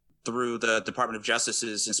through the Department of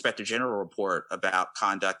Justice's Inspector General report about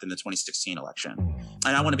conduct in the 2016 election.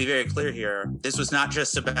 And I want to be very clear here. This was not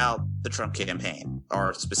just about the Trump campaign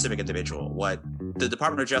or a specific individual. What the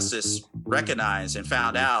Department of Justice recognized and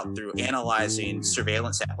found out through analyzing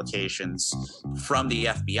surveillance applications from the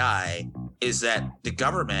FBI is that the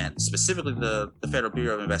government, specifically the Federal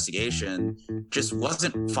Bureau of Investigation, just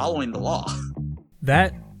wasn't following the law.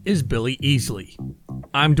 That is Billy Easley.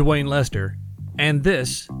 I'm Dwayne Lester, and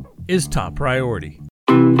this is Top Priority.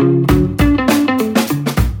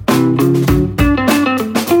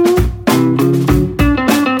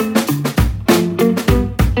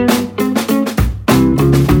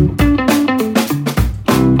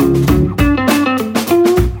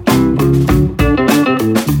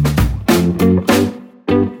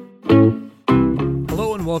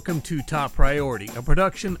 Welcome to Top Priority, a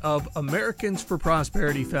production of Americans for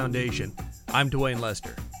Prosperity Foundation. I'm Dwayne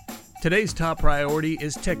Lester. Today's top priority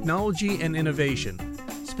is technology and innovation.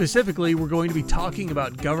 Specifically, we're going to be talking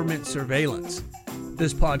about government surveillance.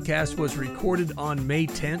 This podcast was recorded on May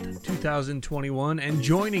 10th, 2021, and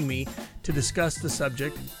joining me to discuss the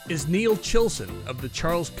subject is Neil Chilson of the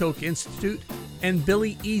Charles Koch Institute and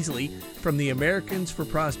Billy Easley from the Americans for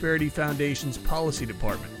Prosperity Foundation's Policy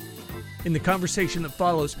Department. In the conversation that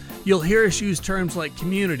follows, you'll hear us use terms like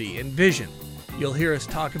community and vision. You'll hear us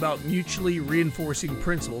talk about mutually reinforcing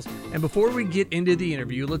principles. And before we get into the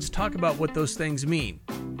interview, let's talk about what those things mean.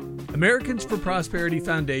 Americans for Prosperity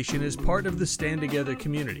Foundation is part of the Stand Together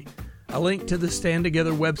community. A link to the Stand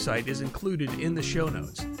Together website is included in the show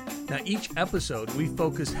notes. Now, each episode, we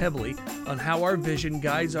focus heavily on how our vision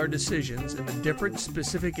guides our decisions in the different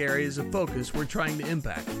specific areas of focus we're trying to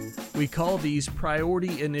impact. We call these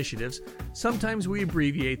priority initiatives. Sometimes we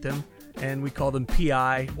abbreviate them, and we call them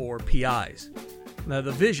PI or PIs. Now,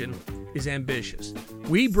 the vision is ambitious.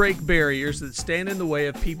 We break barriers that stand in the way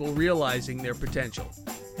of people realizing their potential.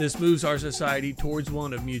 This moves our society towards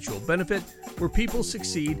one of mutual benefit, where people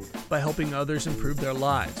succeed by helping others improve their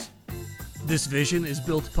lives. This vision is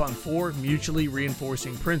built upon 4 mutually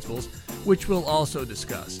reinforcing principles, which we'll also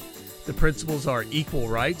discuss. The principles are equal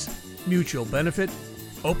rights, mutual benefit,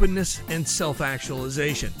 openness, and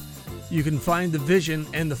self-actualization. You can find the vision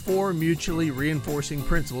and the 4 mutually reinforcing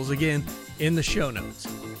principles again in the show notes.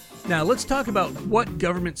 Now let's talk about what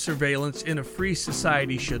government surveillance in a free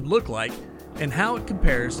society should look like and how it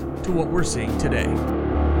compares to what we're seeing today.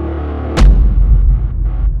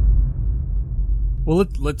 Well,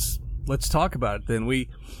 let's talk about it then. We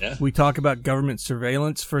talk about government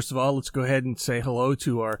surveillance. First of all, let's go ahead and say hello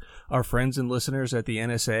to our friends and listeners at the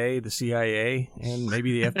NSA, the CIA, and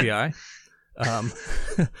maybe the FBI.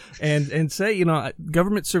 And say,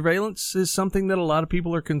 government surveillance is something that a lot of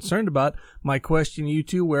people are concerned about. My question to you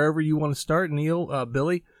two, wherever you want to start, Neil,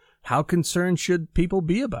 Billy, how concerned should people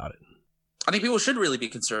be about it? I think people should really be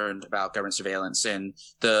concerned about government surveillance and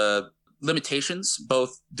the limitations,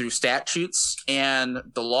 both through statutes and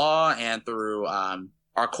the law and through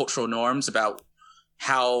our cultural norms about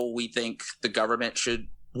how we think the government should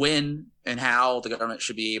win and how the government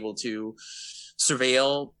should be able to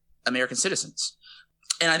surveil American citizens.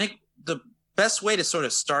 And I think the best way to sort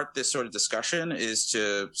of start this sort of discussion is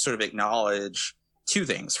to sort of acknowledge 2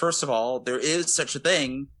 things. First of all, there is such a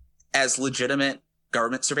thing as legitimate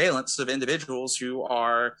government surveillance of individuals who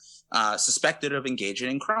are suspected of engaging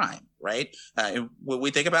in crime, right? And when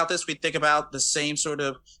we think about this, we think about the same sort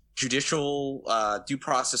of judicial due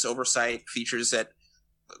process oversight features that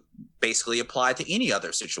basically apply to any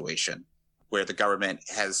other situation where the government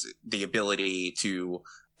has the ability to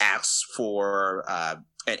ask for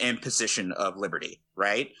an imposition of liberty,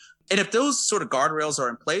 right? And if those sort of guardrails are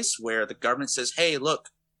in place where the government says, hey, look,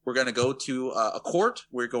 we're going to go to a court.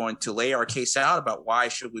 We're going to lay our case out about why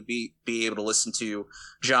should we be able to listen to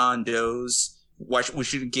John Doe's, why we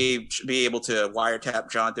should be able to wiretap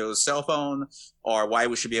John Doe's cell phone, or why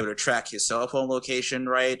we should be able to track his cell phone location,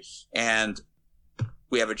 right? And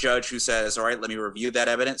we have a judge who says, all right, let me review that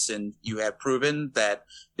evidence, and you have proven that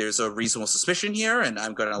there's a reasonable suspicion here, and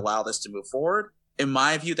I'm going to allow this to move forward. In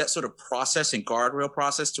my view, that sort of process and guardrail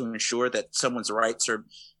process to ensure that someone's rights are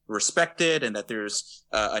respected and that there's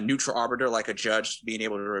a neutral arbiter like a judge being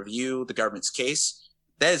able to review the government's case,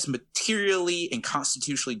 that is materially and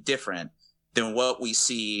constitutionally different than what we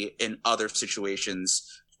see in other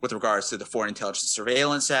situations with regards to the Foreign Intelligence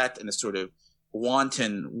Surveillance Act and the sort of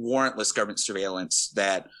wanton, warrantless government surveillance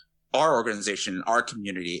that our organization, our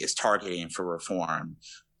community is targeting for reform.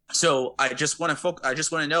 So I just want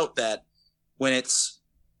to note that when it's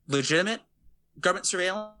legitimate government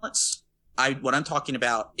surveillance, what I'm talking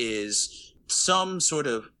about is some sort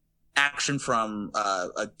of action from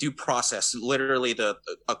a due process, literally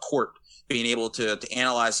a court being able to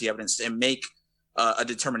analyze the evidence and make a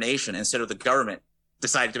determination instead of the government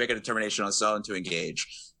deciding to make a determination on its own to engage.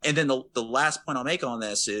 And then the last point I'll make on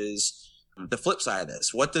this is the flip side of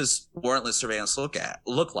this. What does warrantless surveillance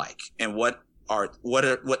look like? And what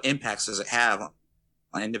impacts does it have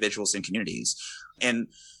on individuals and communities? And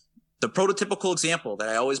the prototypical example that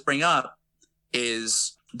I always bring up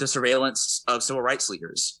is the surveillance of civil rights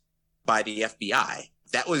leaders by the FBI.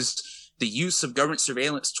 That was the use of government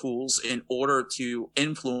surveillance tools in order to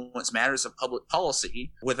influence matters of public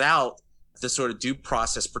policy without the sort of due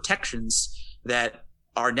process protections that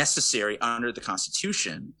are necessary under the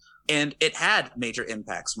Constitution. And it had major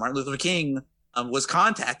impacts. Martin Luther King was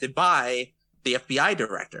contacted by the FBI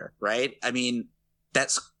director, right? I mean,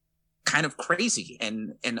 that's kind of crazy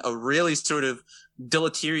and a really sort of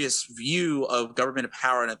deleterious view of government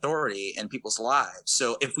power and authority in people's lives.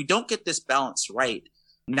 So if we don't get this balance right,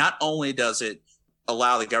 not only does it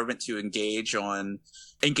allow the government to engage and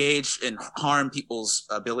harm people's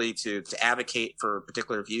ability to advocate for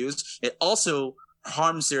particular views, it also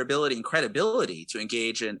harms their ability and credibility to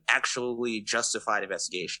engage in actually justified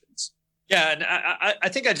investigations. Yeah, and I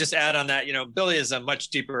think I'd just add on that, Billy is a much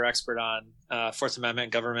deeper expert on Fourth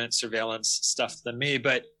Amendment government surveillance stuff than me.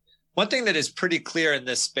 But one thing that is pretty clear in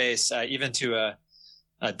this space, even to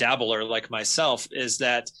a dabbler like myself, is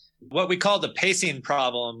that what we call the pacing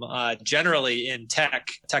problem generally in tech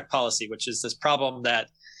policy, which is this problem that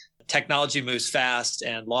technology moves fast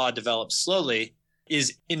and law develops slowly,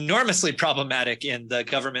 is enormously problematic in the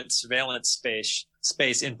government surveillance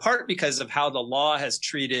space, in part because of how the law has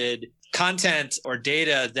treated content or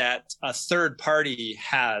data that a third party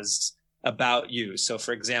has about you. So,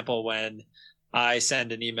 for example, when I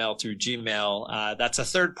send an email through Gmail, that's a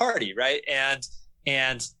third party, right?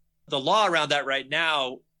 And the law around that right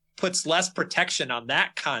now puts less protection on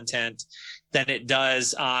that content than it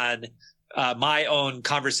does on my own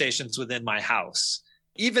conversations within my house.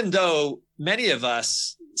 Even though many of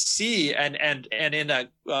us see and in a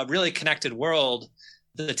really connected world,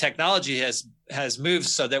 the technology has moved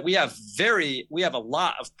so that we have a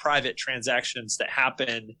lot of private transactions that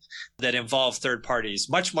happen that involve third parties,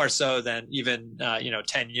 much more so than even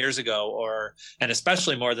 10 years ago, and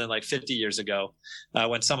especially more than like 50 years ago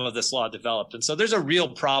when some of this law developed. And so there's a real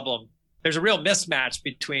problem. There's a real mismatch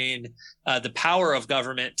between the power of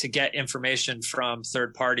government to get information from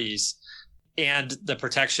third parties and the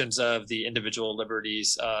protections of the individual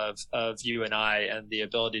liberties of you and I, and the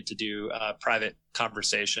ability to do private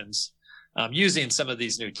conversations using some of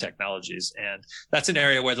these new technologies. And that's an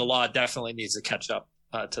area where the law definitely needs to catch up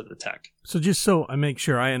to the tech. So just so I make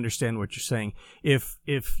sure I understand what you're saying, if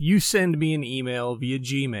you send me an email via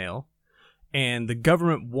Gmail and the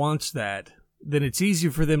government wants that, then it's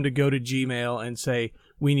easier for them to go to Gmail and say,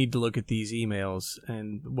 we need to look at these emails,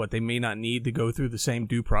 and what they may not need to go through the same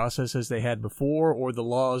due process as they had before, or the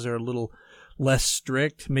laws are a little less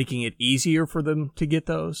strict, making it easier for them to get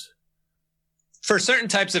those? For certain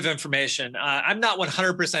types of information, I'm not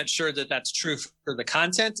 100% sure that that's true for the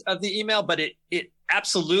content of the email, but it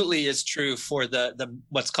absolutely is true for the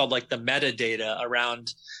what's called like the metadata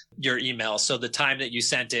around your email. So the time that you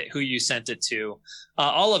sent it, who you sent it to,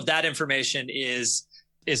 all of that information is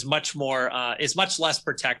much less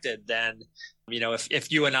protected than,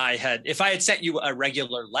 if I had sent you a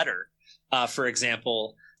regular letter, for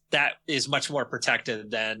example, that is much more protected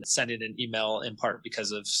than sending an email, in part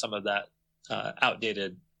because of some of that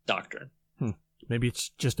outdated doctrine. Maybe it's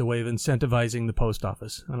just a way of incentivizing the post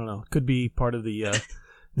office. I don't know. It could be part of the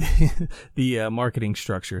the marketing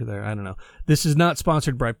structure there. I don't know. This is not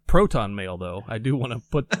sponsored by Proton Mail, though. I do want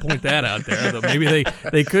to point that out there. Though maybe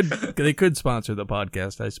they could sponsor the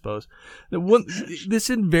podcast, I suppose. This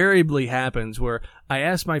invariably happens where I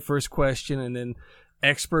ask my first question and then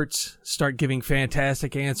experts start giving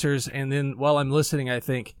fantastic answers, and then while I'm listening, I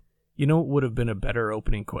think, what would have been a better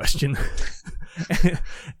opening question?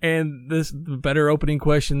 And the better opening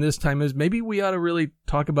question this time is, maybe we ought to really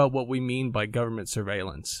talk about what we mean by government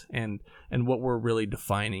surveillance and what we're really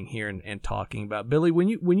defining here and talking about. Billy, when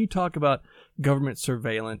you talk about government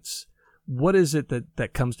surveillance, what is it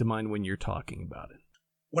that comes to mind when you're talking about it?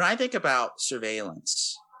 When I think about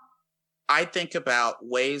surveillance, I think about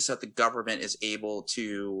ways that the government is able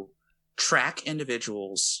to track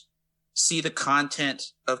individuals, see the content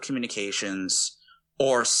of communications,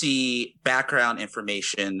 or see background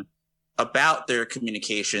information about their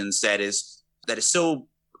communications that is so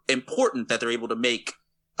important that they're able to make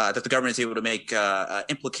that the government is able to make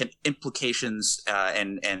implications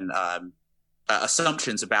and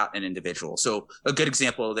assumptions about an individual. So a good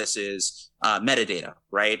example of this is metadata,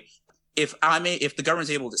 right? if the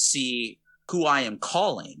government's able to see who I am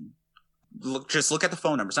calling, just look at the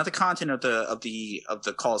phone numbers, not the content of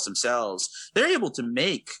the calls themselves. They're able to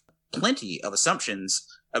make plenty of assumptions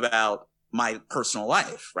about my personal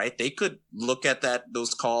life, right? They could look at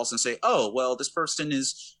those calls and say, oh, well, this person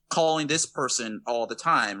is calling this person all the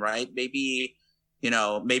time, right? Maybe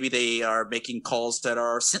they are making calls that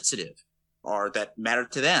are sensitive or that matter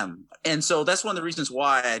to them. And so that's one of the reasons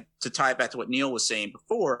why, to tie it back to what Neil was saying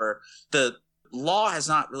before, the law has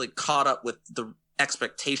not really caught up with the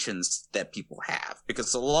expectations that people have,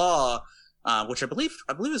 because the law, which I believe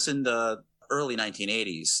is in the early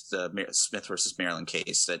 1980s, the Smith versus Maryland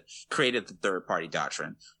case that created the third party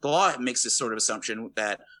doctrine. The law makes this sort of assumption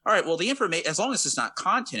that, all right, well, the information, as long as it's not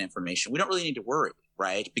content information, we don't really need to worry,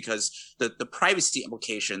 right? Because the privacy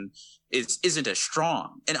implication isn't as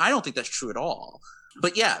strong. And I don't think that's true at all.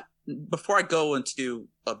 But yeah, before I go into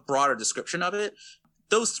a broader description of it,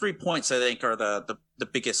 those 3 points, I think, are the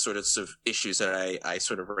biggest sort of issues that I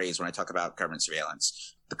sort of raise when I talk about government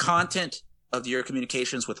surveillance. The content of your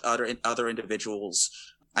communications with other individuals,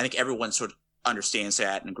 I think everyone sort of understands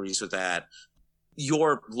that and agrees with that.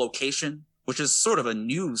 Your location, which is sort of a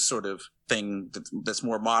new sort of thing that's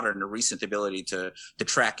more modern or recent, the ability to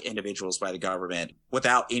track individuals by the government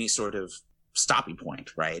without any sort of stopping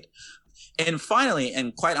point, right? And finally,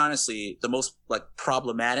 and quite honestly, the most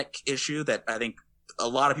problematic issue that I think a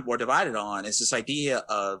lot of people are divided on is this idea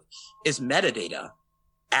of, is metadata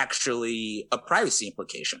actually a privacy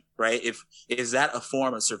implication, right? Is that a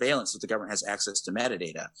form of surveillance if the government has access to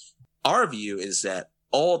metadata? Our view is that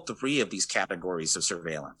all 3 of these categories of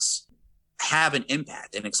surveillance have an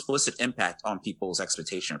explicit impact on people's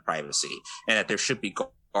expectation of privacy, and that there should be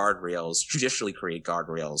guardrails, judicially created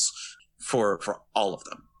guardrails for all of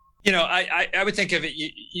them. I would think of it.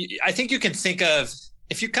 I think you can think of,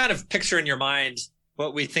 if you kind of picture in your mind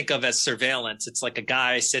what we think of as surveillance, it's like a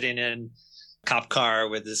guy sitting in a cop car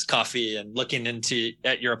with his coffee and looking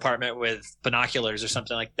at your apartment with binoculars or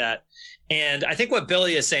something like that. And I think what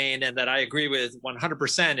Billy is saying, and that I agree with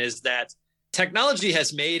 100%, is that technology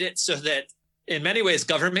has made it so that in many ways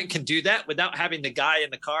government can do that without having the guy in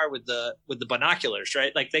the car with the binoculars,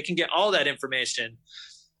 right? Like they can get all that information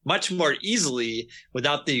much more easily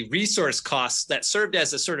without the resource costs that served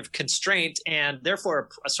as a sort of constraint and therefore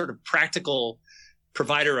a sort of practical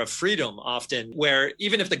provider of freedom often, where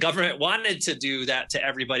even if the government wanted to do that to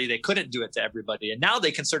everybody, they couldn't do it to everybody. And now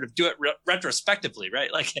they can sort of do it retrospectively,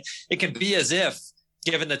 right? Like it can be as if,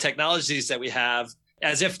 given the technologies that we have,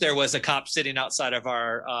 as if there was a cop sitting outside of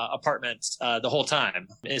our apartment the whole time,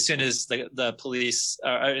 as soon as the police,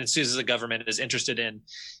 as soon as the government is interested in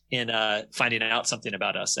finding out something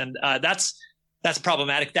about us. And that's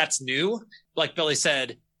problematic. That's new. Like Billy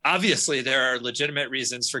said, obviously there are legitimate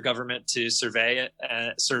reasons for government to surveil,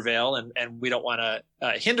 and we don't want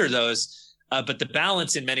to hinder those. But the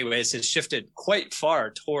balance in many ways has shifted quite far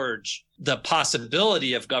towards the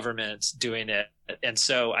possibility of government doing it. And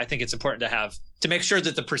so I think it's important to make sure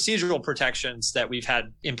that the procedural protections that we've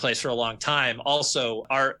had in place for a long time also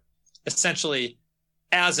are essentially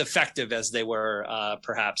as effective as they were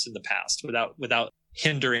perhaps in the past, without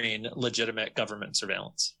hindering legitimate government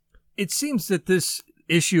surveillance. It seems that this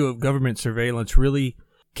issue of government surveillance really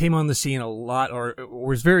came on the scene a lot, or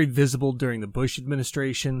was very visible during the Bush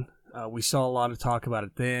administration. We saw a lot of talk about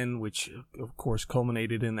it then, which of course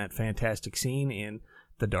culminated in that fantastic scene in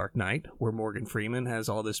The Dark Knight, where Morgan Freeman has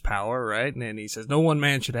all this power, right? And he says, no one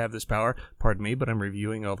man should have this power. Pardon me, but I'm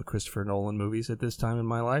reviewing all the Christopher Nolan movies at this time in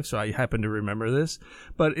my life, so I happen to remember this.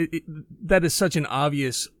 But that is such an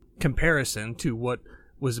obvious comparison to what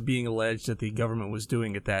was being alleged that the government was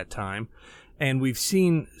doing at that time. And we've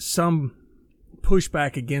seen some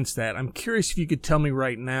pushback against that. I'm curious if you could tell me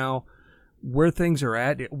right now where things are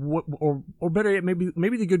at, or better yet,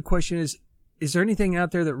 maybe the good question is there anything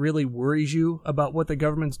out there that really worries you about what the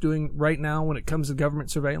government's doing right now when it comes to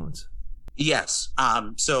government surveillance? Yes.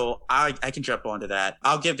 So I can jump onto that.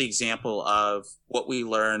 I'll give the example of what we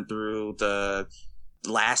learned through the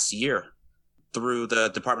last year, through the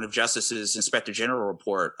Department of Justice's Inspector General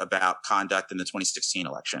report about conduct in the 2016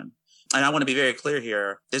 election. And I want to be very clear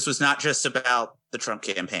here. This was not just about the Trump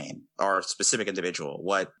campaign or a specific individual.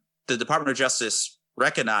 What the Department of Justice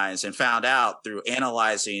recognized and found out through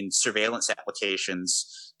analyzing surveillance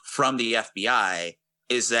applications from the FBI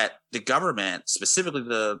is that the government, specifically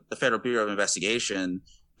the Federal Bureau of Investigation,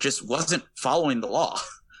 just wasn't following the law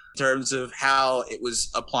in terms of how it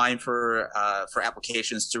was applying for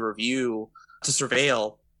applications to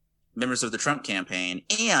surveil members of the Trump campaign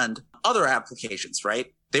and other applications,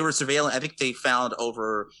 right? they were surveilling. I think they found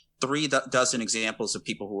over 3 dozen examples of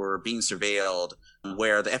people who were being surveilled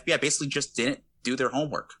where the FBI basically just didn't do their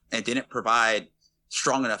homework and didn't provide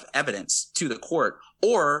strong enough evidence to the court,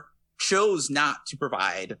 or chose not to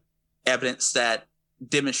provide evidence that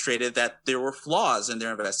demonstrated that there were flaws in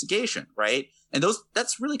their investigation, right? And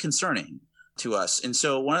that's really concerning to us. And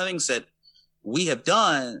so one of the things that we have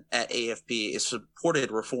done at AFP is supported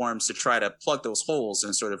reforms to try to plug those holes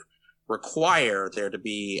and sort of require there to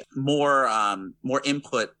be more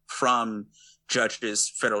input from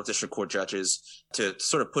judges, federal district court judges, to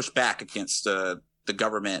sort of push back against the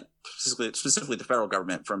government, specifically the federal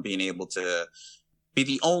government, from being able to be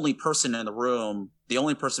the only person in the room, the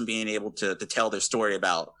only person being able to tell their story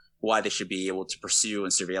about why they should be able to pursue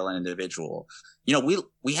and surveil an individual. You know,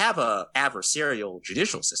 we have a adversarial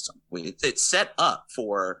judicial system. It's set up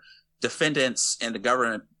for defendants and the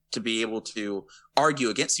government to be able to argue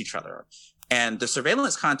against each other. And the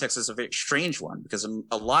surveillance context is a very strange one, because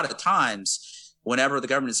a lot of times whenever the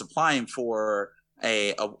government is applying for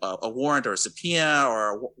a warrant or a subpoena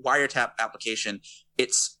or a wiretap application,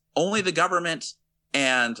 it's only the government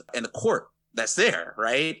and the court that's there,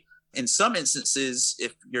 right? In some instances,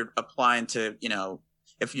 if you're applying to,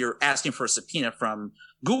 if you're asking for a subpoena from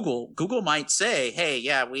Google might say, hey,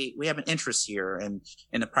 yeah, we have an interest here in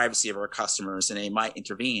the privacy of our customers, and they might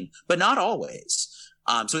intervene, but not always.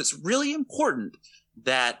 So it's really important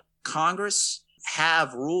that Congress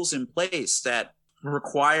have rules in place that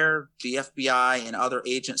require the FBI and other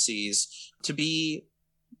agencies to be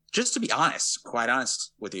honest, quite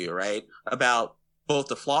honest with you, right? About both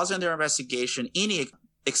the flaws in their investigation, any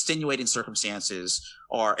extenuating circumstances,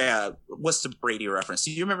 or what's the Brady reference?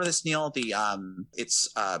 Do you remember this, Neil? It's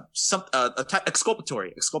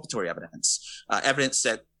exculpatory evidence, evidence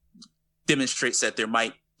that demonstrates that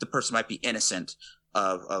the person might be innocent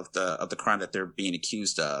of the crime that they're being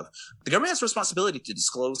accused of. The government has a responsibility to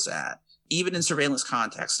disclose that, even in surveillance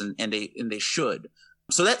context, and they should.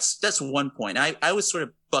 So that's one point. I would sort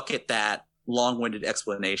of bucket that long-winded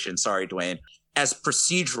explanation, sorry, Dwayne, as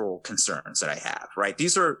procedural concerns that I have, right?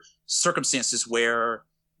 These are circumstances where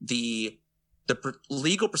the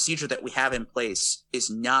legal procedure that we have in place is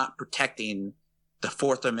not protecting the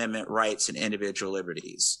Fourth Amendment rights and individual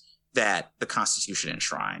liberties that the Constitution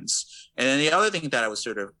enshrines. And then the other thing that I would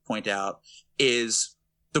sort of point out is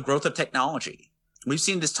the growth of technology. We've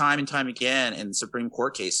seen this time and time again in Supreme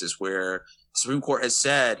Court cases where the Supreme Court has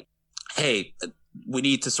said, hey, we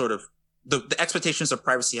need to sort of, the expectations of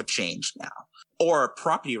privacy have changed now, or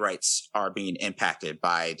property rights are being impacted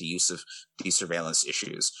by the use of these surveillance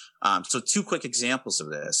issues. So 2 quick examples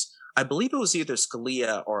of this. I believe it was either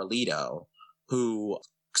Scalia or Alito who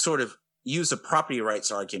sort of used a property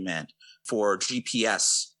rights argument for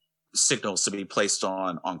GPS signals to be placed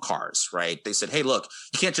on cars, right? They said, hey, look,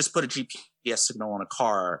 you can't just put a GPS signal on a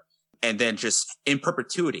car and then just in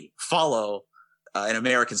perpetuity follow an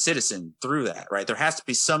American citizen through that, right? There has to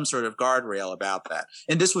be some sort of guardrail about that.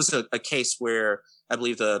 And this was a case where I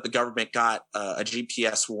believe the government got a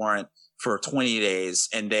GPS warrant for 20 days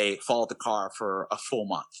and they followed the car for a full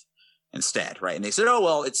month instead, right? And they said, oh,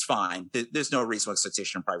 well, it's fine. There's no reasonable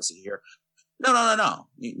expectation of privacy here. No.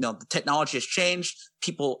 The technology has changed.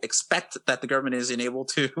 People expect that the government is able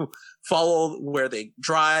to follow where they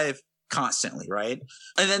drive constantly, right?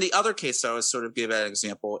 And then the other case I would sort of give an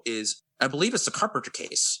example is, I believe it's the Carpenter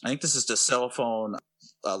case. I think this is the cell phone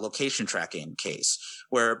location tracking case,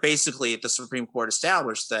 where basically the Supreme Court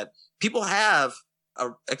established that people have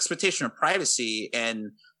an expectation of privacy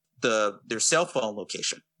in their cell phone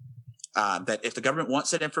location. That if the government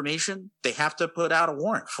wants that information, they have to put out a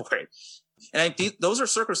warrant for it. And I think those are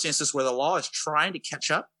circumstances where the law is trying to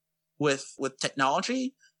catch up with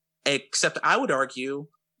technology, except I would argue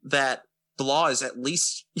that the law is at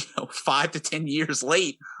least 5 to 10 years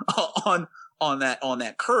late on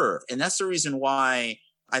that curve. And that's the reason why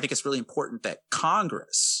I think it's really important that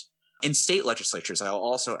Congress and state legislatures, I'll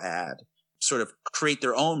also add, sort of create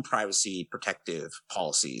their own privacy protective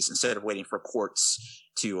policies instead of waiting for courts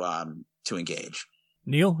to engage.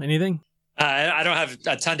 Neil, anything? I don't have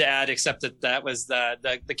a ton to add, except that was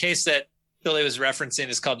the case that Billy was referencing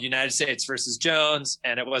is called United States versus Jones,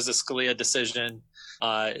 and it was a Scalia decision.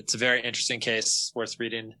 It's a very interesting case worth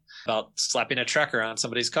reading about slapping a tracker on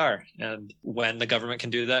somebody's car and when the government can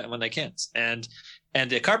do that and when they can't. And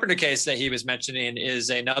the Carpenter case that he was mentioning is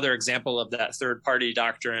another example of that third party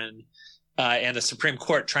doctrine and the Supreme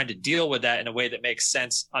Court trying to deal with that in a way that makes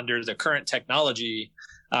sense under the current technology,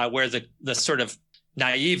 where the sort of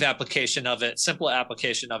naive application of it, simple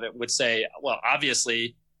application of it would say, well,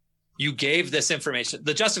 obviously you gave this information.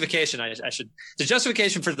 The justification, the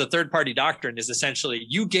justification for the third party doctrine is essentially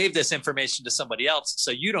you gave this information to somebody else, so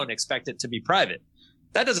you don't expect it to be private.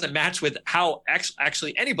 That doesn't match with how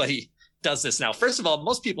actually anybody does this now. First of all,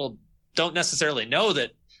 most people don't necessarily know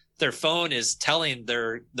that their phone is telling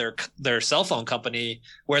their cell phone company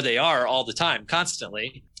where they are all the time,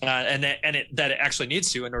 constantly, that it actually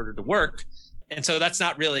needs to in order to work. And so that's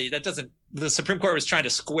not really, the Supreme Court was trying to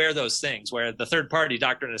square those things, where the third party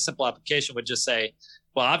doctrine in a simple application would just say,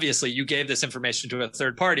 well, obviously you gave this information to a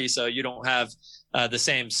third party, so you don't have the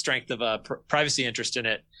same strength of a privacy interest in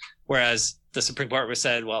it. Whereas the Supreme Court was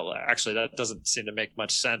said, well, actually, that doesn't seem to make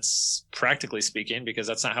much sense, practically speaking, because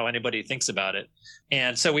that's not how anybody thinks about it.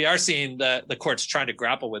 And so we are seeing the courts trying to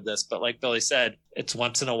grapple with this. But like Billy said, it's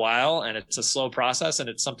once in a while, and it's a slow process, and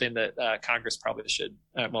it's something that Congress probably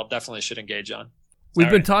definitely should engage on. We've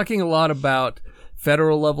been talking a lot about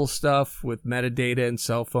federal level stuff with metadata and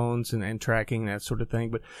cell phones and tracking, that sort of thing.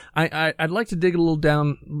 But I'd like to dig a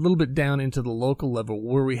little bit down into the local level,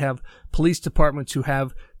 where we have police departments who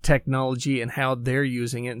have technology and how they're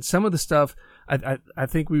using it. And some of the stuff I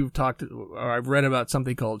think we've talked, or I've read about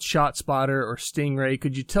something called ShotSpotter or Stingray.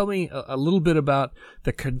 Could you tell me a little bit about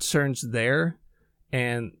the concerns there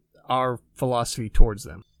and our philosophy towards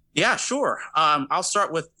them? Yeah, sure. I'll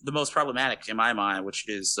start with the most problematic in my mind, which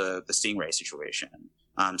is the Stingray situation.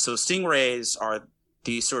 So Stingrays are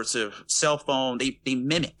these sorts of cell phone, they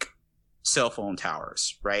mimic cell phone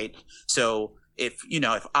towers, right? So if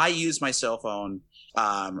I use my cell phone,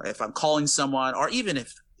 if I'm calling someone, or even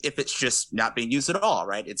if it's just not being used at all,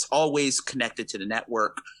 right? It's always connected to the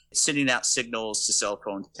network, sending out signals to cell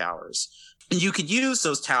phone towers. And you could use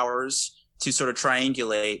those towers to sort of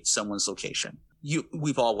triangulate someone's location.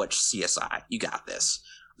 We've all watched CSI. You got this.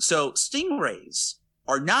 So Stingrays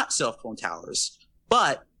are not cell phone towers,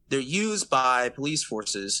 but they're used by police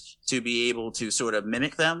forces to be able to sort of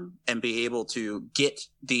mimic them and be able to get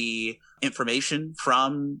the information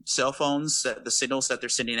from cell phones, the signals that they're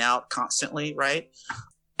sending out constantly, right?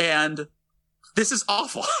 And this is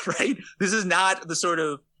awful, right? This is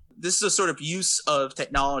a sort of use of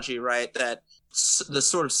technology, right? That the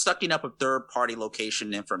sort of sucking up of third-party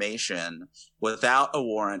location information without a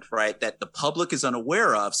warrant, right, that the public is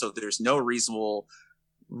unaware of, so there's no reasonable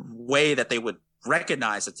way that they would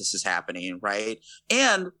recognize that this is happening, right?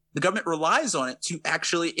 And the government relies on it to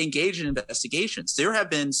actually engage in investigations. There have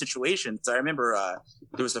been situations, I remember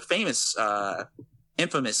there was a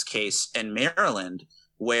infamous case in Maryland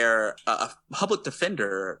where a public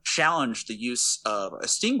defender challenged the use of a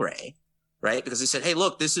Stingray, right? Because he said, hey,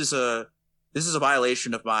 look, this is a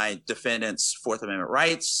violation of my defendant's Fourth Amendment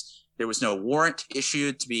rights. There was no warrant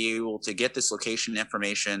issued to be able to get this location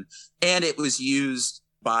information. And it was used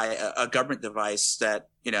by a government device that,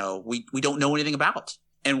 we don't know anything about.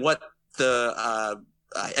 And what I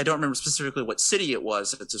don't remember specifically what city it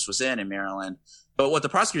was that this was in Maryland, but what the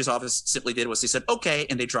prosecutor's office simply did was they said, okay,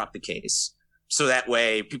 and they dropped the case. So that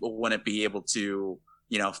way people wouldn't be able to,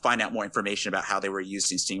 find out more information about how they were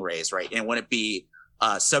using Stingrays, right? And wouldn't be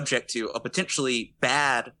subject to a potentially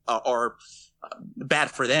bad or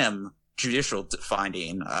bad for them judicial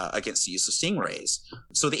finding against the use of Stingrays.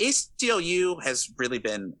 So the ACLU has really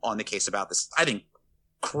been on the case about this, I think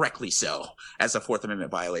correctly so, as a Fourth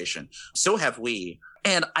Amendment violation. So have we.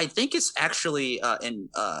 And I think it's actually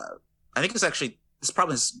this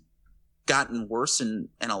problem has gotten worse in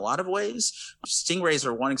a lot of ways. Stingrays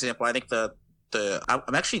are one example. I think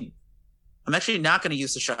I'm actually not going to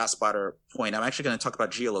use the ShotSpotter point. I'm actually going to talk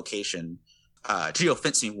about geolocation,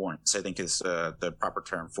 geofencing warrants, I think is the proper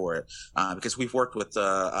term for it, because we've worked with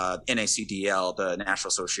NACDL, the National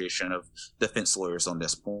Association of Defense Lawyers, on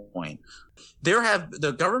this point.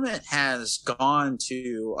 The government has gone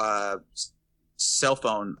to cell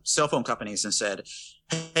phone companies and said,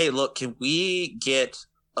 hey, look, can we get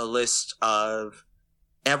a list of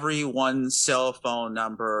every one cell phone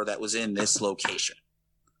number that was in this location,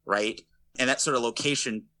 right? And that sort of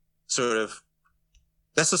location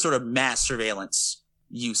that's a sort of mass surveillance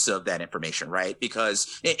use of that information, right?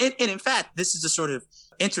 Because, and in fact, this is a sort of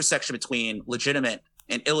intersection between legitimate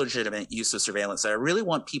and illegitimate use of surveillance that I really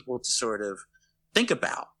want people to sort of think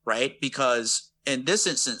about, right? Because in this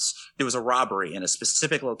instance, there was a robbery in a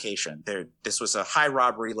specific location. This was a high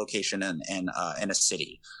robbery location in a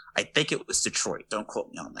city. I think it was Detroit. Don't quote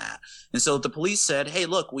me on that. And so the police said, hey,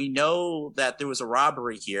 look, we know that there was a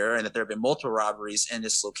robbery here and that there have been multiple robberies in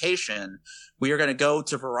this location. We are going to go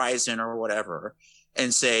to Verizon or whatever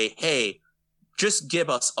and say, hey, just give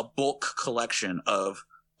us a bulk collection of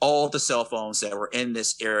all the cell phones that were in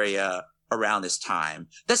this area around this time,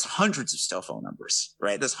 that's hundreds of cell phone numbers,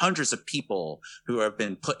 right? That's hundreds of people who have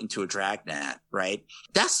been put into a dragnet, right?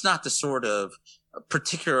 That's not the sort of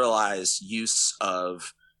particularized use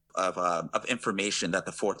of information that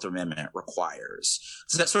the Fourth Amendment requires.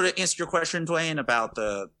 Does that sort of answer your question, Dwayne, about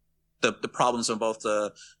the problems on both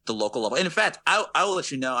the local level? And in fact, I will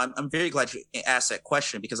let you know, I'm very glad you asked that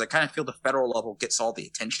question, because I kind of feel the federal level gets all the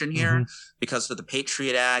attention here because of the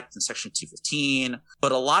Patriot Act and Section 215.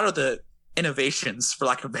 But a lot of the innovations, for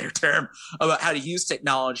lack of a better term, about how to use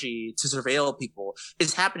technology to surveil people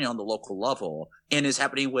is happening on the local level, and is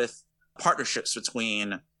happening with partnerships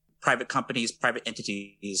between private companies, private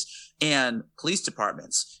entities, and police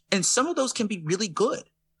departments. And some of those can be really good.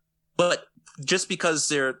 But just because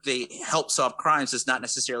they help solve crimes does not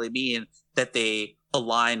necessarily mean that they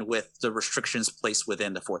align with the restrictions placed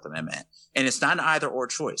within the Fourth Amendment. And it's not an either or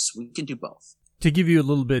choice. We can do both. To give you a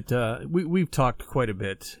little bit, we've talked quite a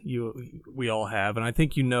bit. We all have, and I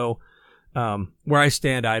think you know where I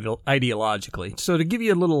stand ideologically. So to give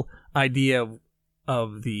you a little idea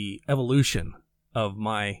of the evolution of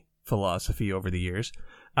my philosophy over the years,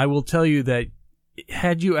 I will tell you that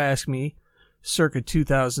had you asked me circa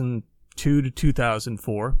 2002 to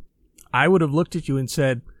 2004, I would have looked at you and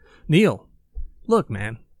said, Neil, look,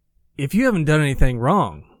 man, if you haven't done anything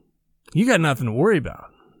wrong, you got nothing to worry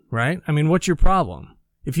about, right? I mean, what's your problem?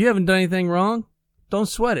 If you haven't done anything wrong, don't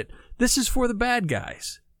sweat it. This is for the bad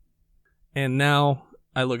guys. And now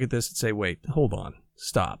I look at this and say, wait, hold on,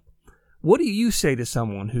 stop. What do you say to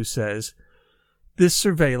someone who says, this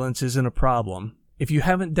surveillance isn't a problem? If you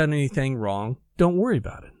haven't done anything wrong, don't worry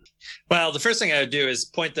about it. Well, the first thing I would do is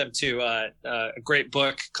point them to a great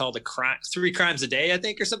book called Three Crimes a Day, I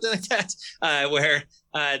think, or something like that, where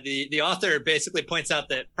the author basically points out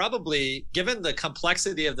that probably, given the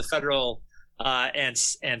complexity of the federal and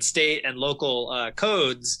state and local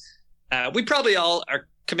codes, we probably all are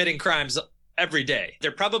committing crimes every day.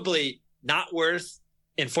 They're probably not worth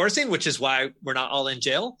enforcing, which is why we're not all in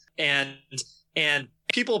jail. And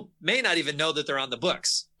people may not even know that they're on the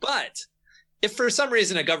books. But if for some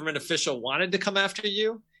reason a government official wanted to come after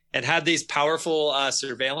you and had these powerful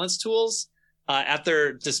surveillance tools at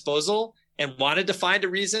their disposal and wanted to find a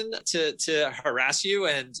reason to harass you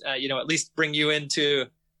and at least bring you into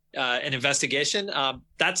an investigation,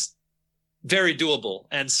 that's very doable.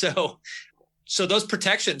 And so those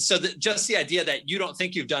protections, just the idea that you don't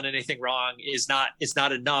think you've done anything wrong is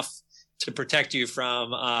not enough to protect you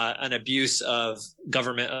from an abuse of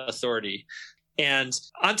government authority. And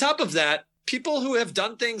on top of that, people who have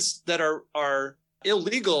done things that are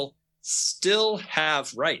illegal still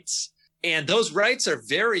have rights. And those rights are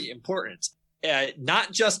very important,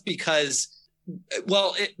 not just because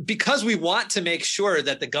we want to make sure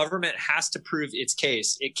that the government has to prove its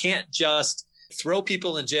case. It can't just throw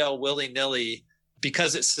people in jail willy-nilly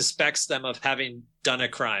because it suspects them of having done a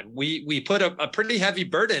crime. We put a pretty heavy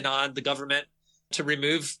burden on the government to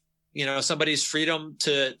remove, somebody's freedom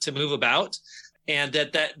to move about. And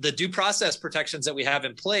that the due process protections that we have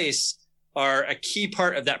in place are a key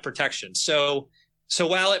part of that protection. So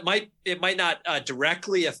while it might not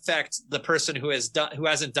directly affect the person who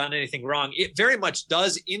hasn't done anything wrong, it very much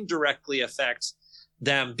does indirectly affect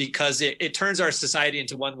them, because it turns our society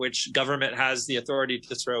into one which government has the authority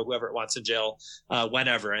to throw whoever it wants in jail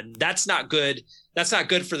whenever. And that's not good. That's not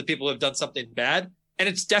good for the people who have done something bad. And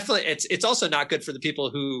it's also not good for the people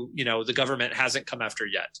who, the government hasn't come after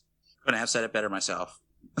yet. Couldn't have said it better myself.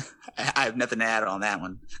 I have nothing to add on that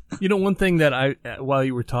one. One thing that while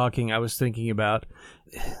you were talking, I was thinking about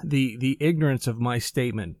the ignorance of my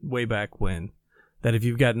statement way back when, that if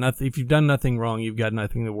you've done nothing wrong, you've got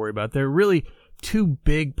nothing to worry about. There are really two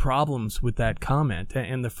big problems with that comment.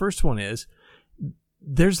 And the first one is,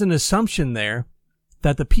 there's an assumption there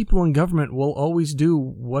that the people in government will always do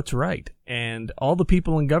what's right. And all the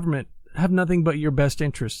people in government have nothing but your best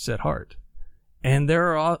interests at heart. And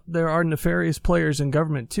there are nefarious players in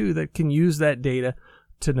government too that can use that data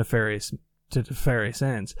to nefarious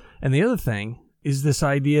ends. And the other thing is this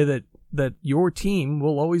idea that your team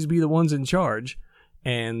will always be the ones in charge,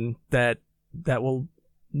 and that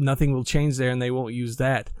nothing will change there, and they won't use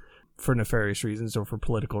that for nefarious reasons or for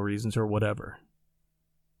political reasons or whatever.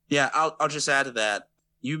 Yeah, I'll just add to that.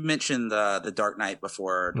 You mentioned the Dark Knight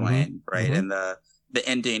before, Dwayne, right? And the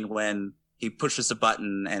ending when he pushes the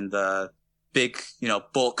button and the big,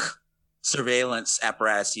 bulk surveillance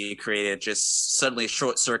apparatus he created just suddenly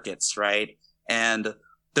short circuits, right? And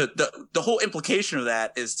the whole implication of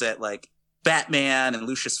that is that, like, Batman and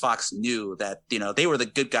Lucius Fox knew that, they were the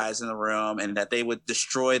good guys in the room, and that they would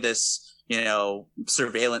destroy this,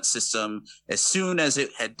 surveillance system as soon as it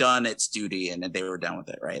had done its duty and they were done with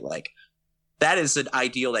it, right? Like, that is an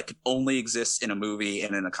ideal that could only exist in a movie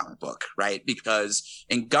and in a comic book, right? Because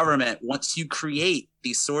in government, once you create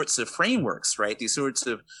these sorts of frameworks, right, these sorts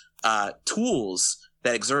of tools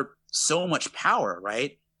that exert so much power,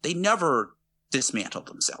 right, they never dismantle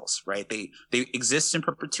themselves, right? They exist in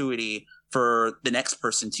perpetuity for the next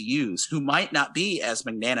person to use, who might not be as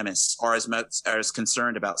magnanimous or as much as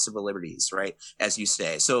concerned about civil liberties, right, as you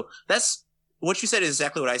say. So that's what you said is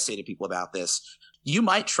exactly what I say to people about this. You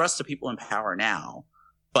might trust the people in power now,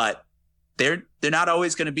 but they're not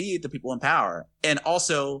always going to be the people in power. And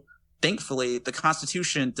also, thankfully, the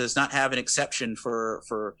Constitution does not have an exception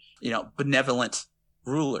for benevolent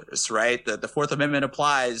rulers, right? The Fourth Amendment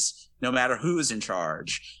applies no matter who's in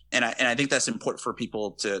charge. And I think that's important for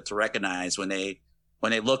people to recognize when they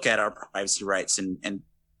look at our privacy rights and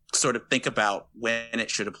sort of think about when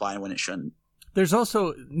it should apply and when it shouldn't. There's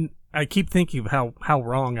also, I keep thinking of how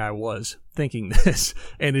wrong I was thinking this,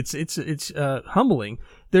 and it's humbling.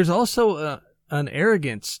 There's also an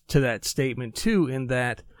arrogance to that statement too, in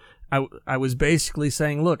that I was basically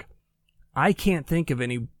saying, look, I can't think of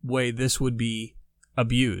any way this would be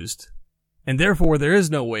abused, and therefore there is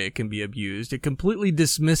no way it can be abused. It completely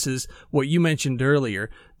dismisses what you mentioned earlier,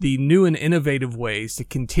 the new and innovative ways to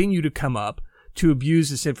continue to come up to abuse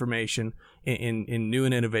this information in new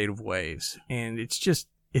and innovative ways. And it's just,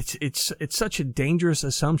 it's such a dangerous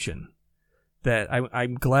assumption that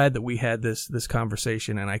I'm glad that we had this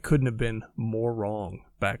conversation, and I couldn't have been more wrong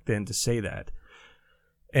back then to say that.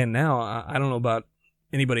 And now, I don't know about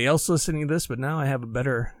anybody else listening to this, but now I have a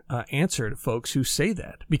better answer to folks who say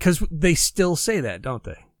that, because they still say that, don't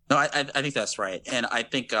they? No, I think that's right. And I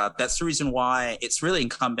think that's the reason why it's really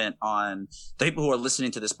incumbent on the people who are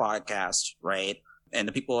listening to this podcast, right? And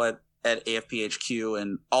the people at AFPHQ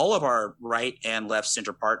and all of our right and left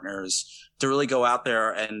center partners to really go out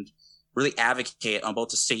there and really advocate on both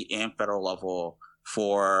the state and federal level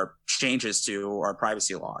for changes to our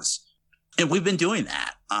privacy laws. And we've been doing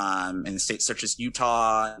that in states such as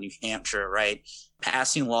Utah, New Hampshire, right?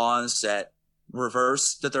 Passing laws that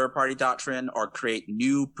reverse the third party doctrine or create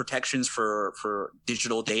new protections for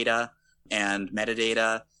digital data and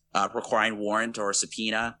metadata, requiring warrant or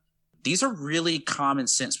subpoena. These are really common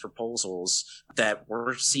sense proposals that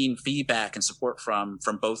we're seeing feedback and support from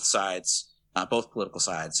both sides, both political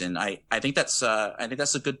sides. And I think that's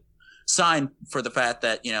a good sign for the fact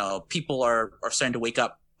that, people are starting to wake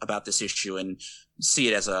up about this issue and see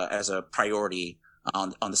it as a priority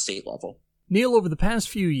on the state level. Neil, over the past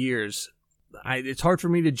few years, it's hard for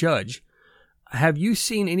me to judge. Have you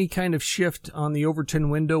seen any kind of shift on the Overton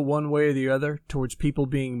window one way or the other towards people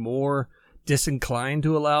being more disinclined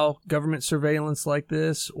to allow government surveillance like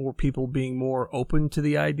this, or people being more open to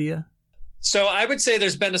the idea? So I would say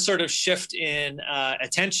there's been a sort of shift in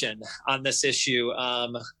attention on this issue.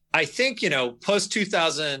 I think, post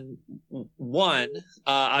 2001,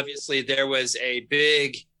 obviously there was a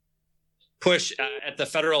big push at the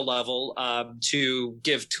federal level to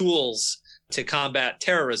give tools to combat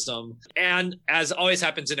terrorism. And as always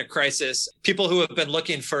happens in a crisis, people who have been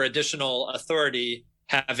looking for additional authority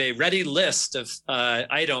have a ready list of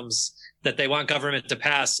items that they want government to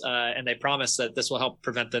pass, and they promise that this will help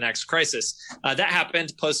prevent the next crisis. That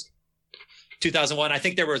happened post 2001. I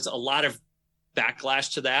think there was a lot of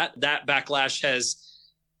backlash to that. That backlash has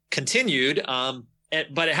continued,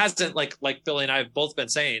 but it hasn't, like Billy and I have both been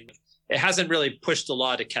saying, it hasn't really pushed the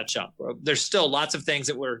law to catch up. There's still lots of things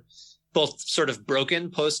that were both sort of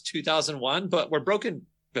broken post 2001, but were broken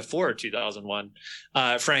before 2001,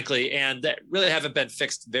 frankly, and that really haven't been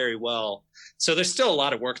fixed very well. So there's still a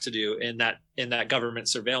lot of work to do in that government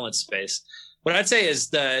surveillance space. What I'd say is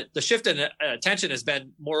the shift in attention has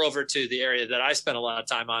been more over to the area that I spent a lot of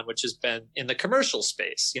time on, which has been in the commercial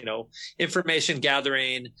space, information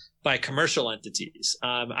gathering by commercial entities.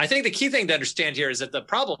 I think the key thing to understand here is that the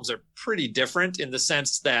problems are pretty different in the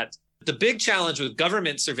sense that the big challenge with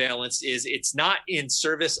government surveillance is it's not in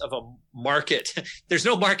service of a market. There's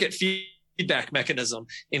no market feedback mechanism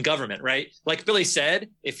in government, right? Like Billy said,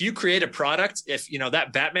 if you create a product, if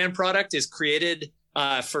that Batman product is created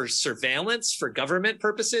for surveillance for government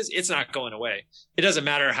purposes, it's not going away. It doesn't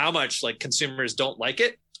matter how much consumers don't like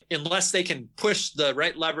it, unless they can push the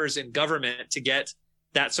right levers in government to get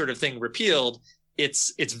that sort of thing repealed.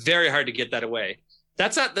 It's very hard to get that away.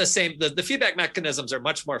 That's not the same. The feedback mechanisms are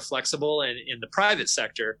much more flexible in the private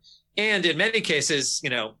sector. And in many cases,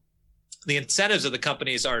 the incentives of the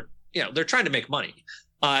companies are, they're trying to make money.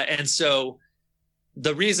 And so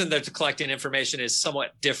the reason they're collecting information is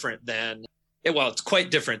somewhat different than, it's quite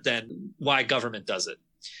different than why government does it.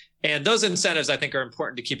 And those incentives, I think, are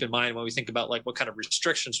important to keep in mind when we think about what kind of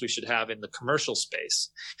restrictions we should have in the commercial space.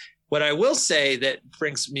 What I will say that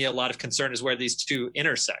brings me a lot of concern is where these two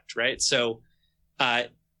intersect, right? So,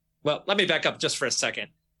 well, let me back up just for a second.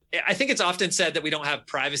 I think it's often said that we don't have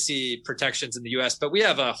privacy protections in the US, but we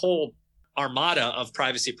have a whole armada of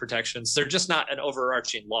privacy protections. They're just not an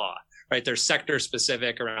overarching law, right? They're sector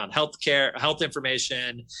specific around healthcare, health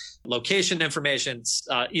information, location information,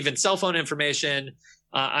 even cell phone information,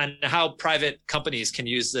 on how private companies can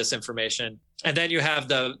use this information. And then you have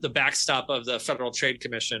the backstop of the Federal Trade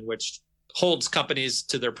Commission, which holds companies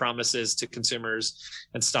to their promises to consumers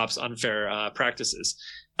and stops unfair practices.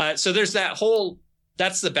 So there's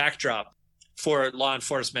that's the backdrop for law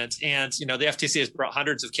enforcement. And, the FTC has brought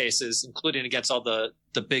hundreds of cases, including against all the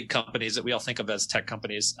big companies that we all think of as tech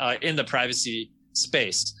companies in the privacy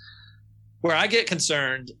space. Where I get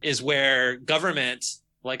concerned is where government,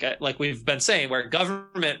 like we've been saying, where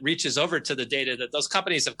government reaches over to the data that those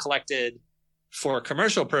companies have collected for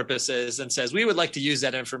commercial purposes and says, we would like to use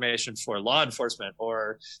that information for law enforcement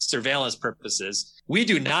or surveillance purposes. We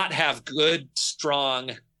do not have good,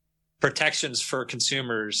 strong protections for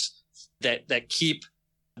consumers that keep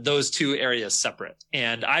those two areas separate.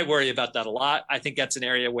 And I worry about that a lot. I think that's an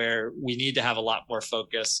area where we need to have a lot more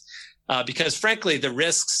focus because frankly, the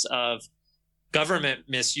risks of government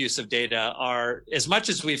misuse of data are, as much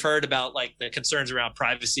as we've heard about like the concerns around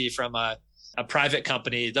privacy from a private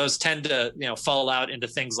company, those tend to, fall out into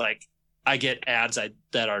things like I get ads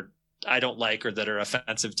that I don't like or that are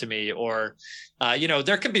offensive to me, or,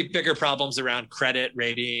 there can be bigger problems around credit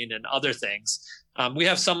rating and other things. We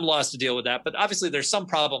have some laws to deal with that, but obviously there's some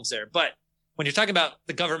problems there. But when you're talking about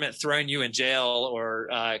the government throwing you in jail or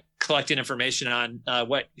collecting information on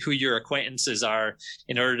who your acquaintances are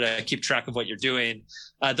in order to keep track of what you're doing,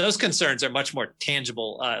 those concerns are much more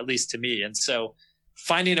tangible, at least to me. And so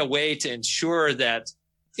finding a way to ensure that,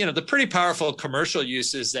 the pretty powerful commercial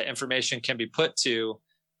uses that information can be put to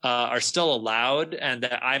are still allowed and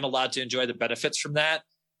that I'm allowed to enjoy the benefits from that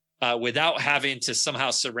without having to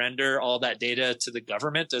somehow surrender all that data to the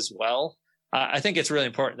government as well. I think it's really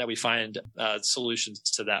important that we find solutions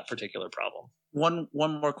to that particular problem. One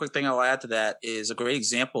more quick thing I'll add to that is a great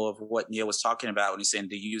example of what Neil was talking about when he's saying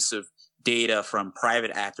the use of data from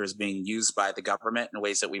private actors being used by the government in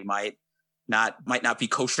ways that we might not be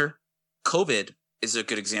kosher. COVID is a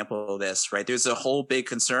good example of this, right? There's a whole big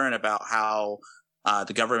concern about how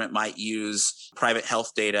the government might use private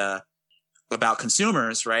health data about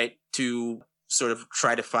consumers, right, to sort of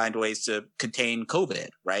try to find ways to contain COVID,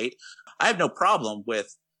 right? I have no problem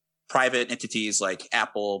with private entities like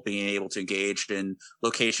Apple being able to engage in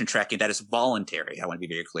location tracking that is voluntary. I want to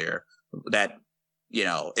be very clear that,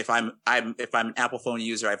 if I'm an Apple phone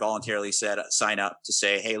user, I voluntarily sign up to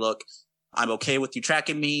say, hey, look, I'm okay with you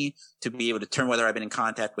tracking me to be able to determine whether I've been in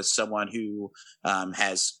contact with someone who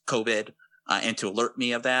has COVID and to alert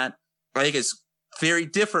me of that. I think it's very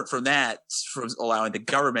different from allowing the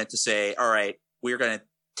government to say, all right, we're going to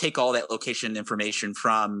take all that location information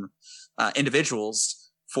from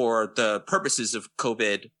individuals for the purposes of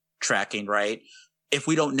COVID tracking, right? If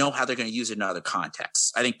we don't know how they're going to use it in other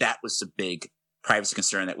contexts. I think that was the big privacy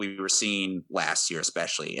concern that we were seeing last year,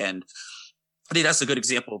 especially. And I think that's a good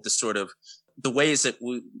example of the ways that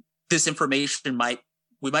this information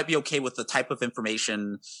we might be okay with the type of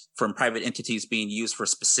information from private entities being used for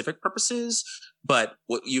specific purposes. But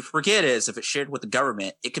what you forget is if it's shared with the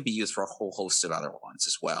government, it could be used for a whole host of other ones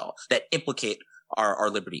as well that implicate our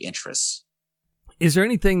liberty interests. Is there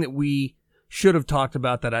anything that we should have talked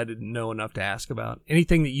about that I didn't know enough to ask about?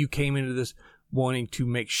 Anything that you came into this wanting to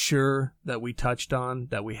make sure that we touched on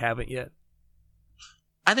that we haven't yet?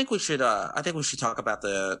 I think we should talk about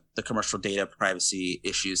the commercial data privacy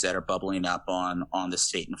issues that are bubbling up on the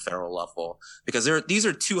state and federal level, because these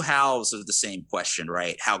are two halves of the same question,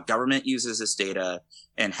 right? How government uses this data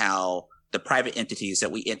and how the private entities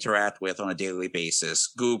that we interact with on a daily basis,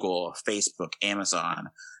 Google, Facebook, Amazon,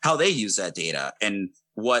 how they use that data and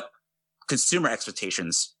what consumer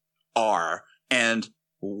expectations are and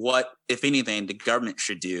what, if anything, the government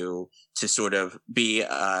should do to sort of be,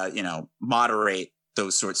 moderate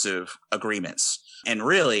those sorts of agreements. And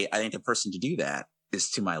really, I think the person to do that is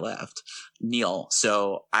to my left, Neil.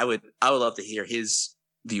 So I would love to hear his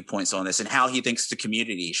viewpoints on this and how he thinks the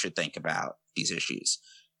community should think about these issues.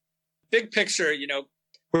 Big picture,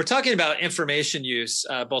 we're talking about information use,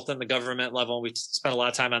 both on the government level. We spent a lot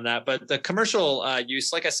of time on that, but the commercial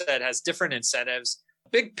use, like I said, has different incentives.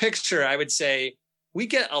 Big picture, I would say we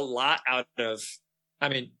get a lot out of,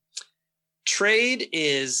 trade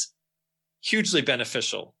is hugely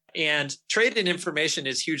beneficial and trade in information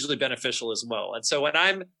is hugely beneficial as well. And so when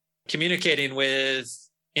I'm communicating with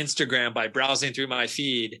Instagram by browsing through my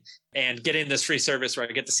feed and getting this free service where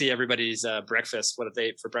I get to see everybody's breakfast, what they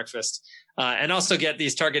ate for breakfast, and also get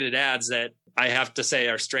these targeted ads that I have to say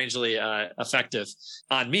are strangely effective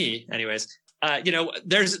on me anyways.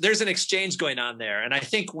 There's an exchange going on there. And I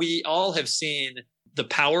think we all have seen the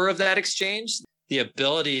power of that exchange, the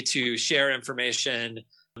ability to share information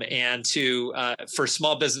and to for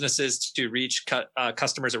small businesses to reach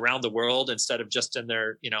customers around the world instead of just in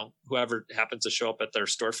their, whoever happens to show up at their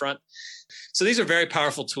storefront. So these are very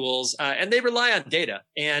powerful tools, and they rely on data.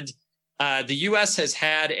 And the U.S. has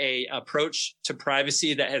had a approach to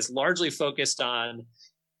privacy that has largely focused on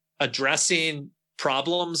addressing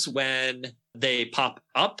problems when they pop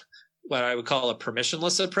up, what I would call a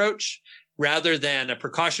permissionless approach, rather than a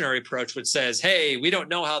precautionary approach, which says, hey, we don't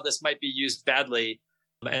know how this might be used badly.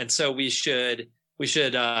 And so we should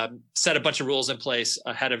set a bunch of rules in place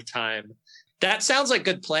ahead of time. That sounds like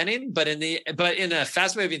good planning, but in a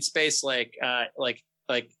fast moving space like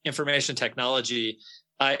information technology,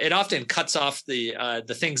 it often cuts off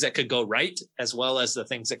the things that could go right as well as the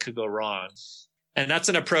things that could go wrong. And that's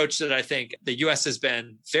an approach that I think the U.S. has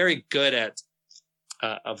been very good at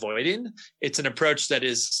avoiding. It's an approach that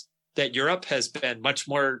Europe has been much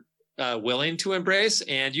more willing to embrace,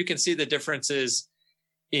 and you can see the differences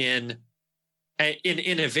in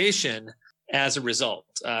innovation as a result,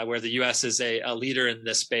 where the U.S. is a leader in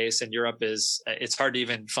this space, and Europe is. It's hard to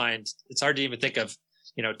even think of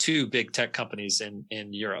two big tech companies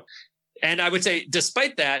in Europe. And I would say,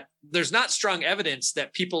 despite that, there's not strong evidence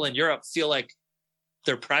that people in Europe feel like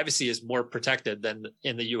their privacy is more protected than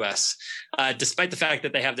in the U.S., despite the fact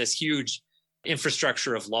that they have this huge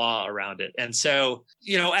infrastructure of law around it. And so,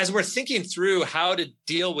 as we're thinking through how to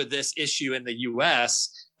deal with this issue in the U.S.,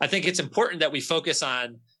 I think it's important that we focus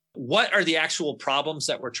on what are the actual problems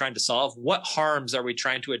that we're trying to solve? What harms are we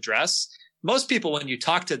trying to address? Most people, when you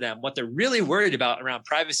talk to them, what they're really worried about around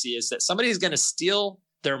privacy is that somebody's going to steal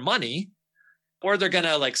their money, or they're going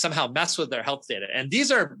to somehow mess with their health data. And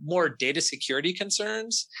these are more data security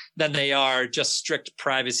concerns than they are just strict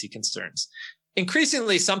privacy concerns.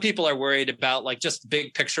 Increasingly, some people are worried about just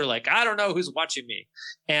big picture, I don't know who's watching me.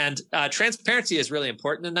 And transparency is really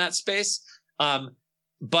important in that space.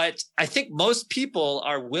 But I think most people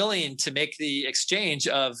are willing to make the exchange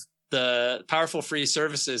of the powerful free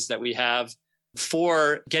services that we have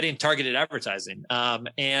for getting targeted advertising.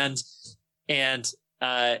 And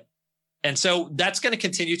so that's going to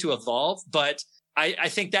continue to evolve. But I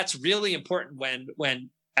think that's really important when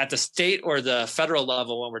at the state or the federal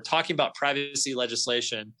level, when we're talking about privacy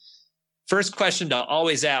legislation, first question to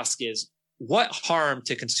always ask is, what harm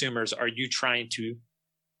to consumers are you trying to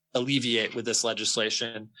alleviate with this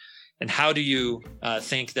legislation? And how do you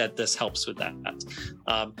think that this helps with that?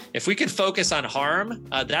 If we can focus on harm,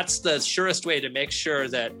 that's the surest way to make sure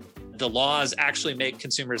that the laws actually make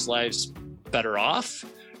consumers' lives better off,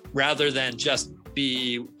 rather than just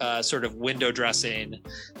be sort of window dressing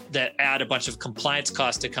that add a bunch of compliance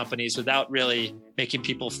costs to companies without really making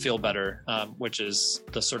people feel better, which is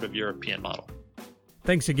the sort of European model.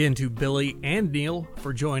 Thanks again to Billy and Neil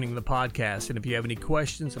for joining the podcast. And if you have any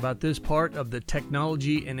questions about this part of the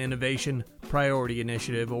Technology and Innovation Priority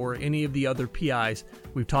Initiative or any of the other PIs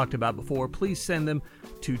we've talked about before, please send them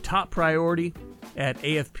to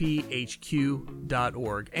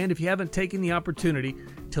toppriority@afphq.org. And if you haven't taken the opportunity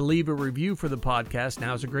to leave a review for the podcast,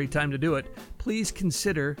 now's a great time to do it. Please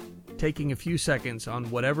consider taking a few seconds on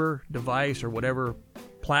whatever device or whatever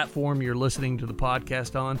platform you're listening to the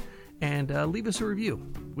podcast on, and leave us a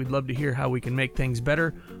review. We'd love to hear how we can make things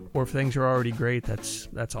better, or if things are already great, that's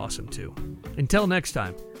awesome too. Until next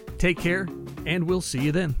time, take care, and we'll see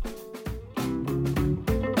you then.